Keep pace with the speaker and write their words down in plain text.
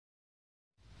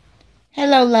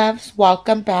Hello, loves.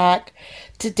 Welcome back.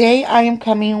 Today I am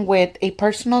coming with a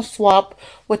personal swap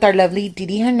with our lovely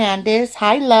Deedee Hernandez.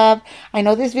 Hi, love. I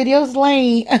know this video is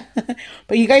late,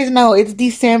 but you guys know it's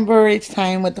December. It's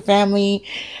time with the family,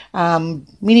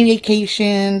 mini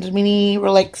vacations, mini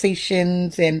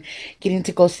relaxations, and getting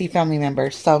to go see family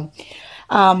members. So,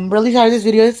 really sorry this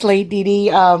video is late,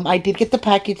 Deedee. I did get the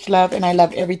package, love, and I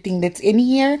love everything that's in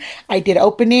here. I did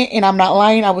open it, and I'm not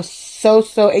lying. I was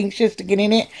so anxious to get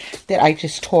in it that I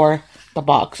just tore the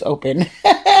box open.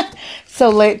 So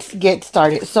let's get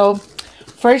started. So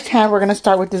first hand, we're going to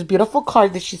start with this beautiful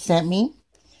card that she sent me.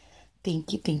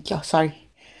 Thank you, thank you. Sorry.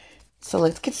 So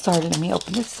let's get started. Let me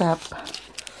open this up.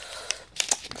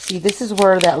 See, this is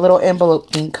where that little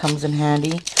envelope thing comes in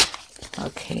handy.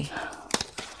 Okay.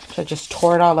 So I just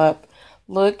tore it all up.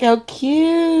 Look how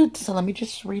cute. So let me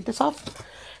just read this off.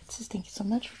 It says, thank you so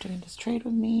much for doing this trade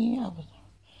with me. I was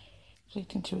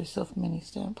expecting to receive many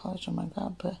stamp polish. Oh my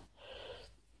God, but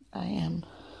I am.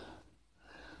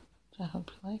 I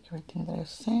hope you like everything that I've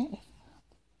sent.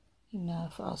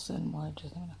 Enough. I'll send more.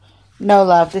 Just no,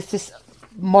 love. This is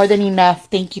more than enough.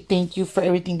 Thank you for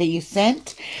everything that you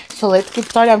sent. So let's get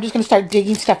started. I'm just going to start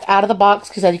digging stuff out of the box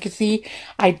because as you can see,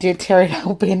 I did tear it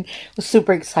open. I was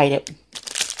super excited.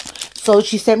 So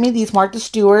she sent me these Martha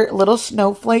Stewart little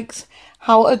snowflakes.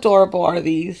 How adorable are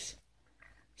these?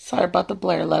 Sorry about the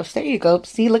blare, loves. There you go.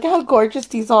 See, look how gorgeous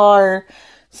these are.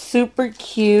 Super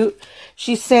cute.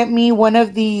 She sent me one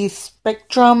of the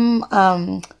Spectrum,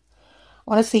 I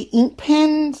want to say ink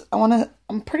pens.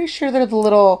 I'm pretty sure they're the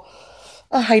little,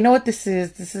 I know what this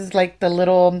is. This is like the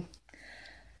little,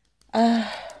 well,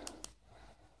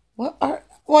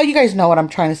 you guys know what I'm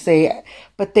trying to say,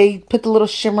 but they put the little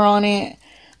shimmer on it.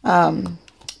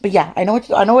 But yeah, I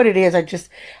know what it is.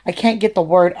 I can't get the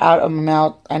word out of my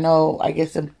mouth. I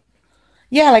guess,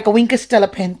 yeah, like a Wink of Stella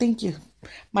pen. Thank you.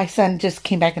 My son just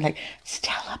came back and like,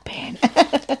 Stella pen.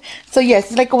 So yes,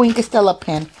 it's like a Wink of Stella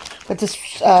pen, but just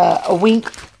a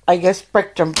Wink, I guess,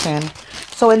 Spectrum pen.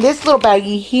 So in this little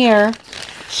baggie here,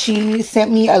 she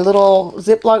sent me a little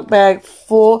Ziploc bag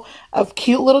full of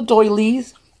cute little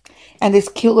doilies. And this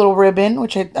cute little ribbon,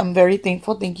 which I'm very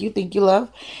thankful. Thank you,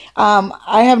 love.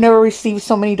 I have never received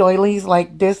so many doilies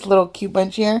like this little cute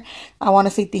bunch here. I want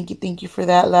to say thank you for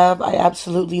that, love. I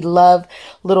absolutely love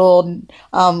little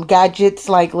gadgets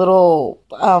like little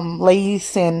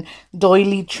lace and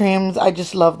doily trims. I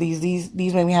just love these.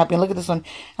 These make me happy. And look at this one. It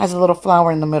has a little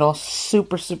flower in the middle.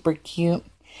 Super cute.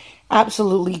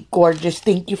 Absolutely gorgeous.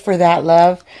 Thank you for that,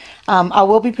 love. I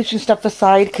will be pushing stuff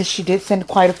aside because she did send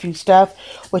quite a few stuff,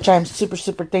 which I'm super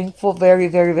thankful.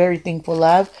 Very thankful,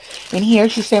 love. And here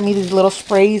she sent me these little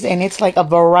sprays, and it's like a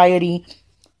variety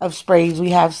of sprays.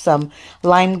 We have some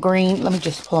lime green. Let me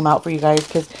just pull them out for you guys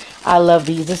because I love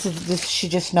these. This she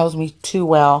just knows me too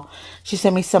well. She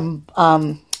sent me some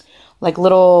like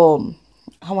little,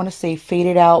 I want to say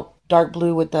faded out dark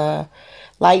blue with the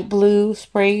light blue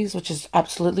sprays, which is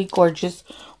absolutely gorgeous.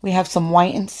 We have some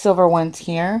white and silver ones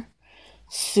here.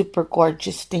 Super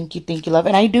gorgeous. Thank you, love.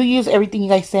 And I do use everything you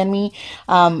guys send me.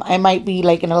 I might be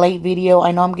like in a late video.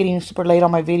 I know I'm getting super late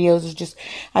on my videos. It's just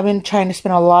I've been trying to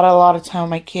spend a lot of time with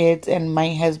my kids and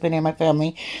my husband and my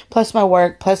family, plus my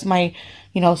work, plus my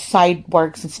side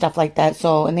works and stuff like that.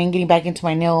 So, and then getting back into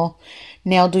my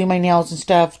doing my nails and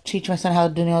stuff, teach my son how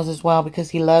to do nails as well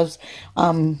because he loves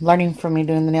learning from me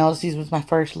doing the nails. He was my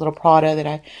first little Prada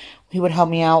that he would help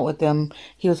me out with them.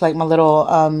 He was like my little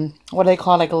what do they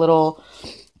call, like a little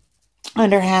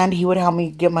underhand. He would help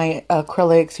me get my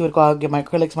acrylics. He would go out and get my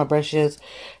acrylics, my brushes,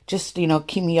 just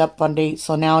keep me up on date.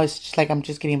 So now it's just like I'm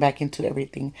just getting back into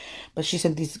everything. But she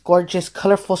sent these gorgeous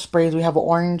colorful sprays. We have an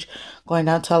orange going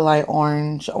down to a light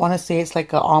orange. I want to say it's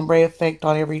like an ombre effect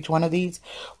on each one of these.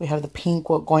 We have the pink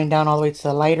going down all the way to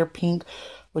the lighter pink,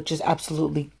 which is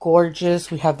absolutely gorgeous.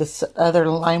 We have this other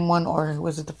lime one, or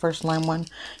was it the first lime one?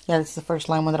 Yeah, this is the first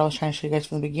lime one that I was trying to show you guys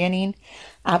from the beginning.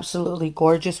 Absolutely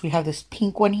gorgeous. We have this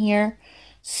pink one here.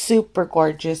 Super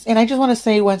gorgeous. And I just want to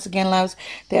say once again, loves,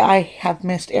 that I have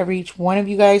missed each one of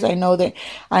you guys. I know that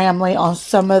I am late on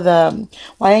some of the,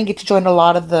 well, I didn't get to join a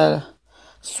lot of the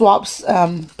swaps,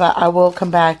 but I will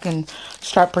come back and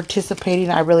start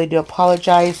participating. I really do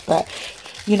apologize, but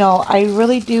I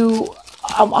really do.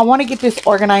 I want to get this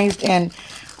organized, and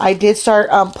I did start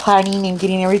planning and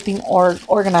getting everything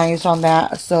organized on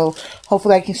that. So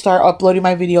hopefully I can start uploading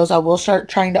my videos. I will start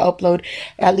trying to upload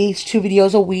at least 2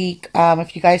 videos a week.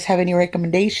 If you guys have any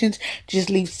recommendations, just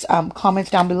leave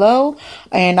comments down below,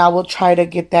 and I will try to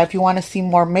get that. If you want to see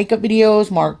more makeup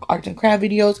videos, more arts and craft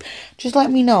videos, just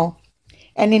let me know.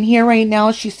 And then here right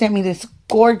now, she sent me this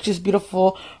gorgeous,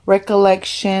 beautiful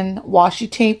Recollection washi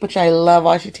tape, which I love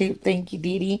washi tape. Thank you,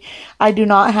 Deedee. I do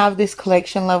not have this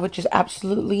collection, love, which is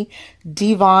absolutely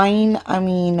divine. I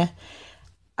mean,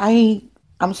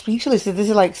 I'm speechless. This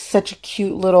is like such a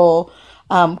cute little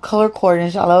color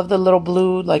coordination. I love the little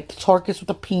blue, like the turquoise with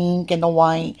the pink and the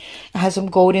white. It has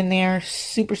some gold in there.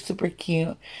 Super, super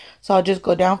cute. So I'll just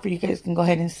go down for you guys can go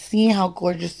ahead and see how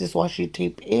gorgeous this washi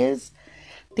tape is.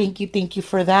 Thank you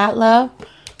for that, love.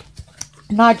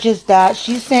 Not just that,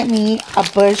 she sent me a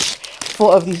bush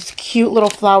full of these cute little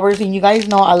flowers, and you guys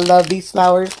know I love these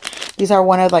flowers. These are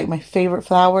one of like my favorite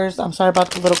flowers. I'm sorry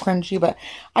about the little crunchy, but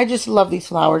I just love these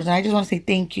flowers, and I just want to say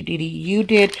thank you, Deedee. You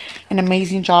did an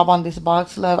amazing job on this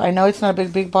box, love. I know it's not a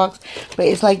big box, but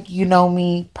it's like, you know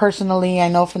me personally. I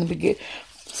know from the beginning,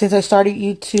 since I started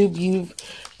YouTube, you've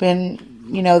been,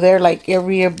 you know, they're like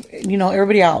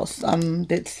everybody else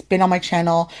that's been on my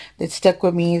channel, that's stuck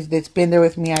with me, that's been there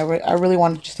with me. I really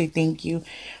wanted to say thank you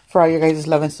for all your guys'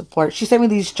 love and support. She sent me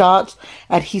these Jots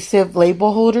adhesive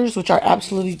label holders, which are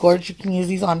absolutely gorgeous. You can use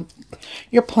these on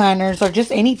your planners or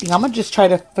just anything. I'm gonna just try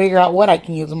to figure out what I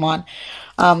can use them on.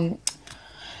 I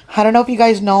don't know if you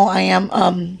guys know, I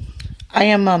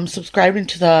am subscribing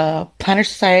to the Planner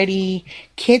Society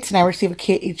kits, and I receive a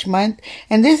kit each month.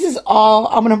 And this is all,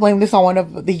 I'm going to blame this on one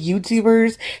of the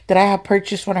YouTubers that I have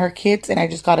purchased one of her kits, and I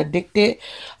just got addicted.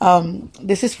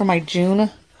 This is for my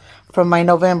June, from my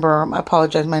November, I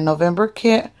apologize, my November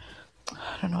kit.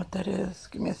 I don't know what that is.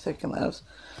 Give me a second, loves.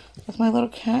 That's my little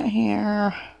cat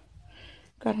here.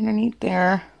 Got underneath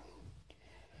there.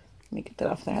 Let me get that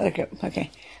off there.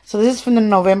 Okay. So this is from the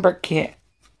November kit.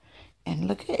 And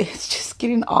look at it, it's just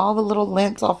getting all the little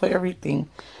lint off of everything.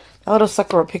 That little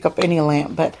sucker will pick up any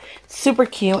lint, but super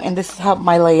cute. And this is how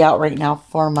my layout right now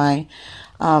for my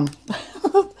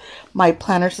my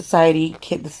Planner Society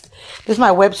kit. This is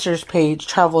my Webster's page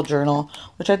travel journal,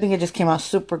 which I think it just came out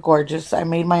super gorgeous. I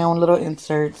made my own little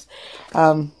inserts.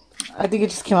 I think it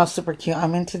just came out super cute.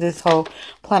 I'm into this whole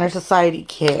Planner Society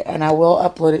kit, and I will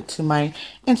upload it to my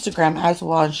Instagram as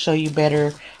well and show you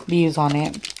better views on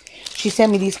it. She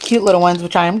sent me these cute little ones,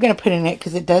 which I am going to put in it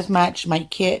because it does match my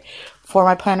kit for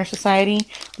my Planner Society.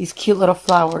 These cute little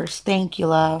flowers. Thank you,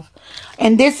 love.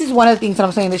 And this is one of the things that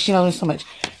I'm saying that she knows me so much.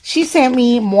 She sent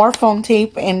me more foam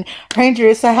tape, and her and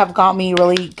Jerissa have got me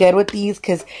really good with these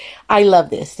because I love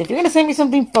this. If you're going to send me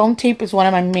something, foam tape is one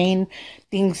of my main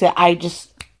things that I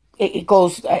just,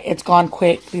 it's gone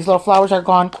quick. These little flowers are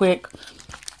gone quick.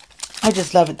 I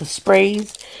just love it. The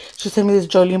sprays. She sent me this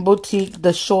Jolene Boutique,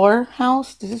 the Shore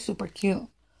House. This is super cute.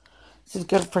 This is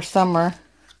good for summer.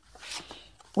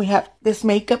 We have this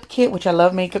makeup kit, which I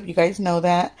love makeup. You guys know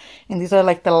that. And these are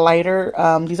like the lighter,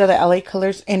 these are the LA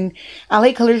colors. And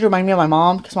LA colors remind me of my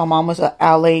mom because my mom was a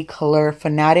LA color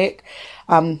fanatic.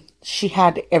 She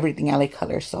had everything LA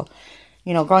colors. So,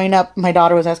 you know, growing up, my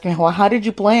daughter was asking me, well, how did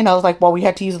you blend? I was like, well, we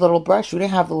had to use a little brush. We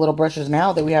didn't have the little brushes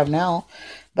now that we have now.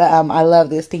 But I love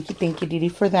this. Thank you,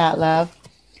 Deedee, for that, love.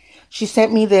 She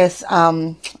sent me this, I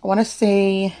want to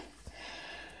say,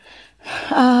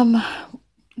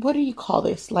 what do you call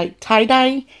this? Like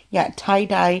tie-dye? Yeah,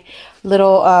 tie-dye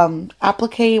little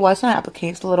applique. Well, it's not applique.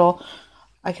 It's a little,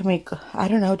 I can make, I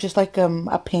don't know, just like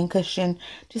a pin cushion.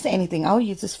 Just anything. I'll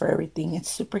use this for everything. It's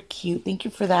super cute. Thank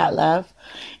you for that, love.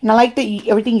 And I like that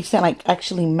everything you sent like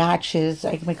actually matches.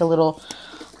 I can make a little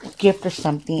gift or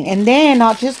something. And then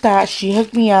not just that, she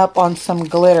hooked me up on some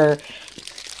glitter.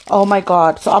 Oh my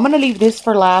god. So I'm gonna leave this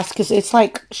for last because it's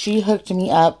like she hooked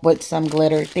me up with some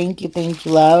glitter. Thank you,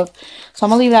 love. So I'm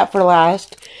gonna leave that for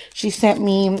last. She sent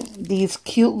me these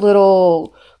cute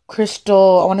little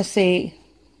crystal, I want to say,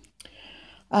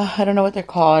 I don't know what they're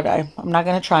called. I'm not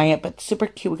gonna try it, but super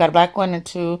cute. We got a black one and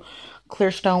two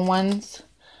clear stone ones.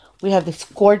 We have this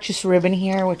gorgeous ribbon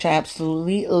here, which I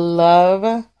absolutely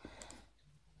love.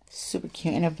 Super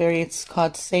cute. And it's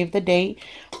called Save the Date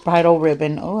Bridal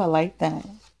Ribbon. Oh, I like that.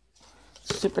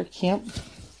 Super cute.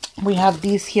 We have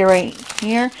these here right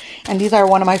here. And these are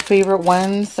one of my favorite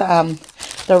ones. The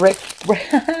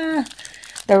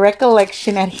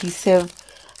Recollection adhesive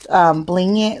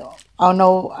bling it. Oh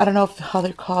no, I don't know how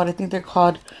they're called. I think they're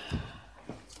called,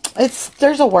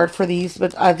 there's a word for these,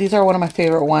 but these are one of my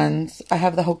favorite ones. I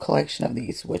have the whole collection of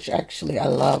these, which actually I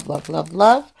love, love, love,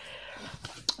 love.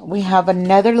 We have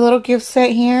another little gift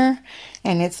set here,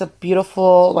 and it's a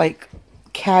beautiful like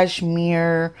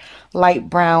cashmere, light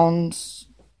browns,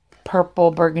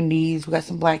 purple, burgundies. We got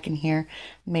some black in here.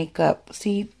 Makeup.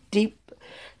 See,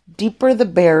 deeper the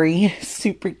berry.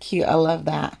 Super cute. I love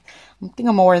that. I think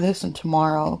I'm gonna wear this one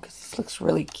tomorrow because this looks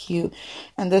really cute.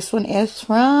 And this one is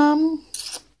from,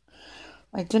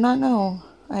 I do not know.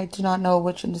 I do not know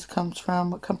which one this comes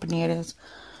from, what company it is,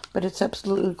 but it's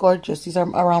absolutely gorgeous. These are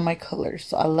around my colors,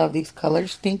 so I love these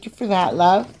colors. Thank you for that,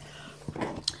 love.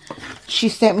 She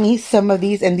sent me some of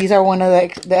these, and these are one of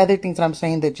the other things that I'm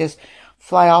saying that just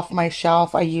fly off my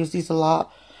shelf. I use these a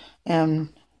lot, and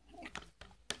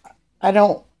I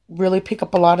don't really pick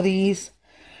up a lot of these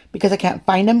because I can't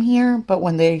find them here, but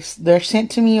when they're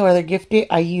sent to me or they're gifted,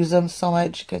 I use them so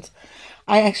much because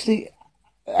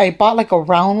I bought like a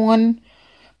round one,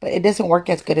 but it doesn't work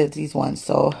as good as these ones,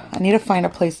 so I need to find a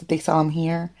place that they sell them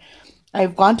here.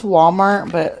 I've gone to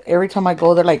Walmart, but every time I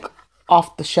go, they're like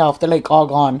off the shelf. They're like all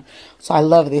gone. So I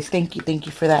love this. Thank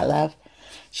you for that, love.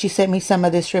 She sent me some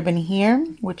of this ribbon here,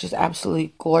 which is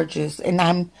absolutely gorgeous. And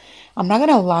I'm not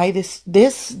gonna lie,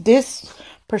 this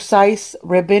precise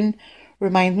ribbon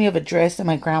reminds me of a dress that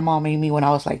my grandma made me when I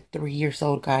was like 3 years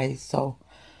old, guys. So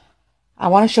I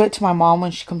want to show it to my mom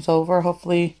when she comes over,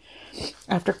 hopefully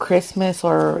after Christmas,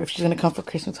 or if she's gonna come for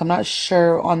Christmas. I'm not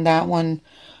sure on that one.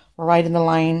 We're right in the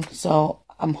line, so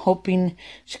I'm hoping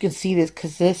she can see this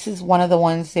because this is one of the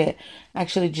ones that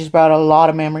actually just brought a lot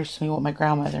of memories to me with my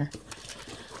grandmother.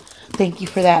 Thank you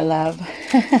for that, love.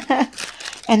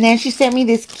 And then she sent me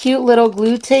this cute little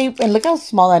glue tape, and look how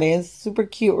small that is. Super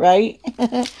cute, right?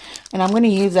 And I'm going to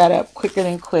use that up quicker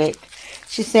than quick.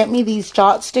 She sent me these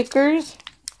dot stickers,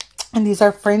 and these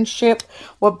are friendship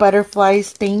with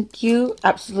butterflies. Thank you.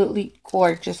 Absolutely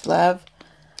gorgeous, love.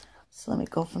 So let me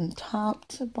go from top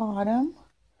to bottom.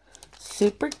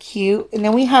 Super cute. And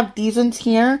then we have these ones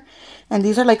here. And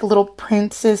these are like little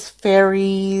princess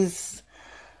fairies.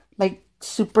 Like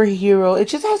superhero. It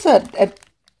just has a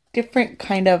different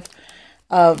kind of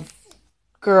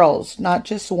girls. Not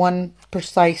just one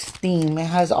precise theme. It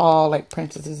has all like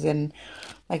princesses. And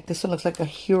like this one looks like a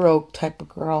hero type of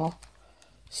girl.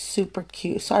 Super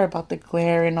cute. Sorry about the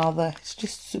glare and all the... It's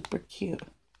just super cute.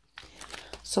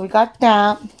 So we got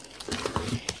that.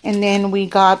 And then we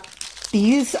got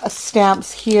these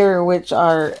stamps here, which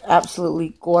are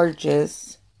absolutely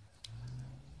gorgeous.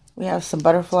 We have some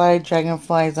butterfly,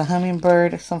 dragonflies, a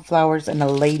hummingbird, some flowers, and a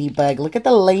ladybug. Look at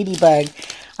the ladybug.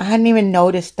 I hadn't even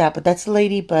noticed that, but that's a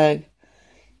ladybug.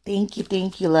 Thank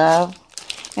you, love.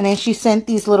 And then she sent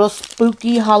these little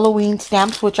spooky Halloween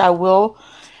stamps, which I will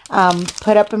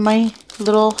put up in my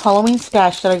little Halloween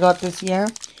stash that I got this year.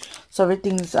 So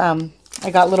everything's, I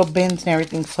got little bins and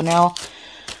everything. So now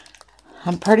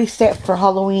I'm pretty set for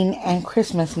Halloween and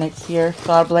Christmas next year.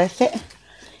 God bless it.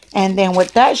 And then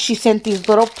with that, she sent these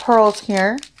little pearls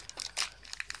here.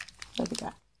 Look at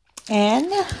that.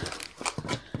 And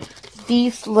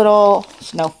these little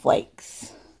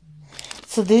snowflakes.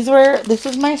 So this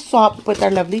is my swap with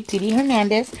our lovely Deedee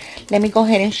Hernandez. Let me go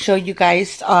ahead and show you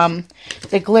guys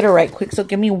the glitter right quick. So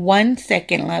give me 1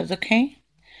 second, loves, okay?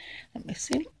 Let me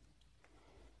see.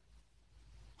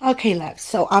 Okay, loves,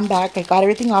 so I'm back. I got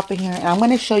everything off in here, and I'm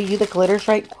going to show you the glitters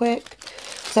right quick.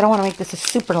 So I don't want to make this a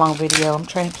super long video. I'm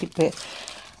trying to keep it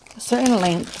a certain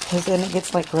length because then it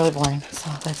gets like really boring.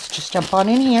 So let's just jump on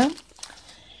in here.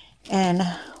 And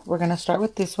we're going to start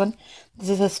with this one. This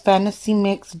is this Fantasy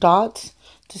Mix Dots.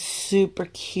 It's a super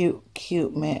cute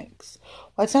mix.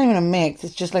 Well, it's not even a mix.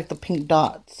 It's just like the pink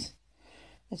dots,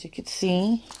 as you can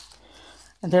see.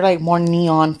 And they're like more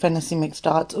neon Fantasy Mix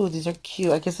Dots. Oh, these are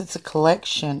cute. I guess it's a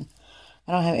collection.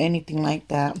 I don't have anything like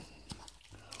that.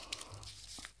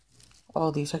 Oh,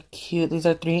 these are cute. These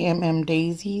are 3mm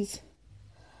daisies.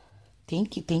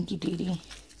 Thank you, Deedee.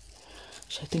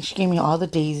 I think she gave me all the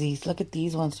daisies. Look at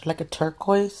these ones. They're like a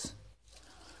turquoise.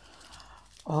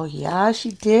 Oh, yeah,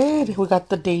 she did. We got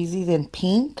the daisies in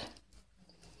pink.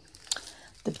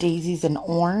 The daisies in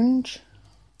orange.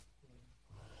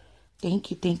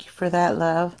 Thank you for that,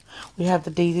 love. We have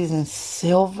the daisies in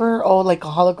silver. Oh, like a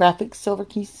holographic silver.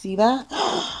 Can you see that?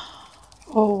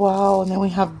 Oh, wow. And then we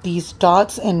have these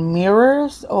dots and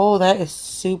mirrors. Oh, that is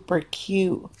super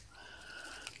cute.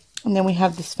 And then we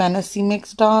have this Fantasy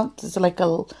Mix Dots. It's like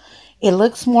it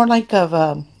looks more like of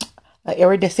a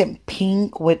iridescent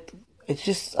pink with, it's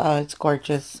just, it's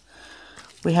gorgeous.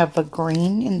 We have a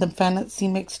green in the Fantasy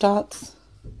Mix Dots.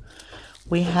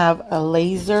 We have a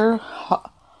laser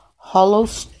hollow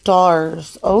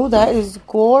stars. Oh, that is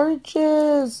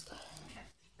gorgeous.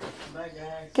 Bye,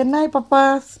 guys. Good night,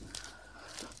 papas.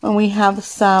 And we have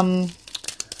some,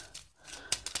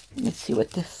 let's see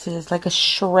what this is, like a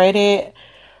shredded,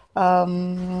 I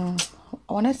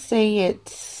want to say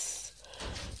it's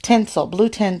tinsel, blue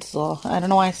tinsel. I don't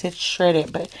know why I said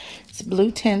shredded, but it's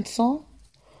blue tinsel.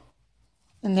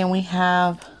 And then we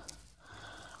have,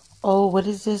 oh, what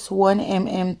is this?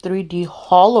 1mm 3D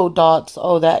hollow dots.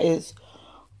 Oh, that is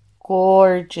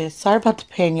gorgeous. Sorry about the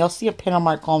pen. You'll see a pen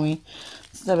mark on me.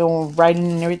 So I've been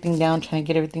writing everything down, trying to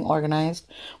get everything organized.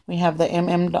 We have the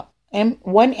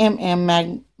 1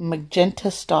 mm magenta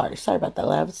star. Sorry about that,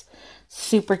 loves.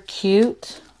 Super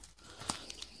cute.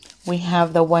 We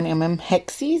have the 1 mm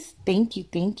hexies. Thank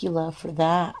you, love, for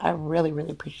that. I really,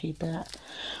 really appreciate that.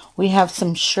 We have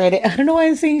some shredded. I don't know why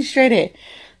I'm saying shredded.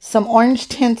 Some orange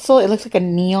tinsel. It looks like a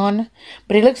neon,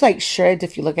 but it looks like shreds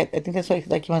if you look at. I think that's why,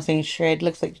 like, you want to say shred. It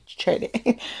looks like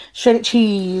shredded, shredded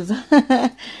cheese.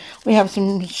 We have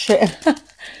some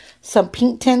some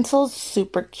pink tinsels.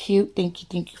 Super cute.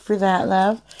 Thank you for that,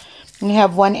 love. We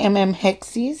have 1 mm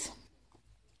hexies,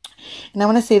 and I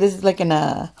want to say this is like in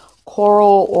a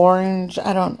coral orange.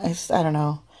 I don't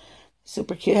know.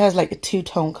 Super cute. It has like a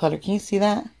two-tone color. Can you see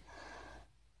that?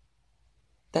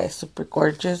 That is super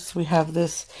gorgeous. We have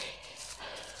this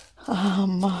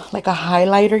like a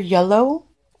highlighter yellow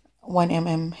 1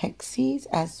 mm hexies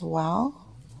as well.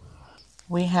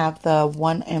 We have the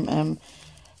 1 mm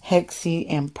hexie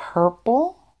in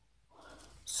purple.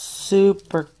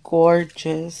 Super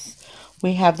gorgeous.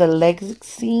 We have the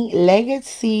legacy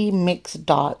mixed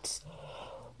dots.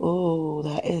 Oh,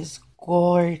 that is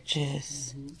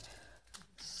gorgeous.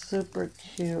 Super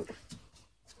cute.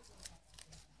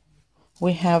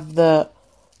 We have the,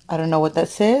 I don't know what that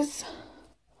says,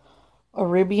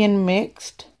 Arabian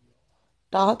mixed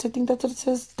dots. I think that's what it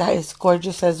says. That is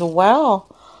gorgeous as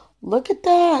well. Look at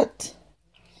that.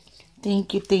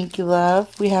 Thank you,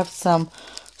 love. We have some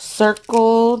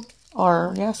circled,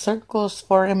 or yeah, circles,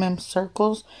 4 mm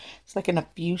circles. It's like in a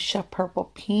fuchsia purple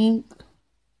pink.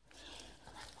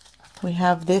 We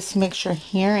have this mixture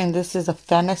here, and this is a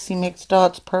fantasy mixed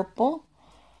dots purple.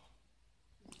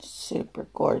 Super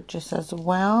gorgeous as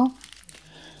well.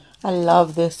 I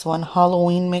love this one,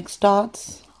 Halloween mixed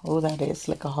dots. Oh, that is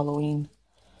like a Halloween.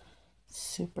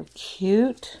 Super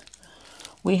cute.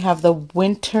 We have the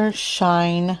winter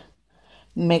shine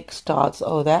mixed dots.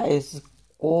 Oh, that is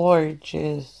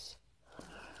gorgeous.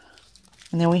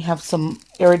 And then we have some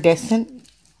iridescent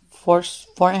 4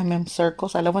 mm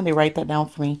circles. I love when they write that down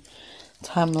for me. It's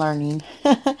how I'm learning.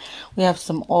 We have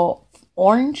some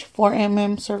orange 4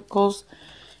 mm circles.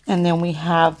 And then we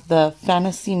have the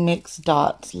fantasy mixed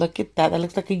dots. Look at that. That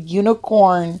looks like a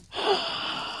unicorn.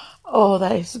 Oh,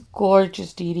 that is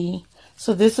gorgeous, Deedee.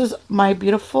 So this is my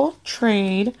beautiful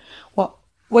trade. Well,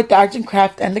 with the arts and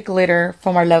craft and the glitter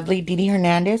from our lovely Deedee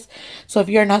Hernandez. So if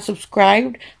you are not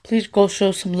subscribed, please go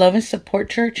show some love and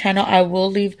support to her channel. I will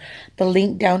leave the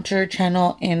link down to her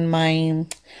channel in my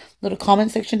little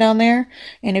comment section down there.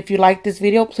 And if you like this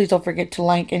video, please don't forget to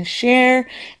like and share.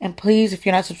 And please, if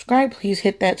you're not subscribed, please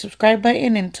hit that subscribe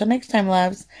button. Until next time,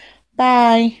 loves.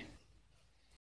 Bye.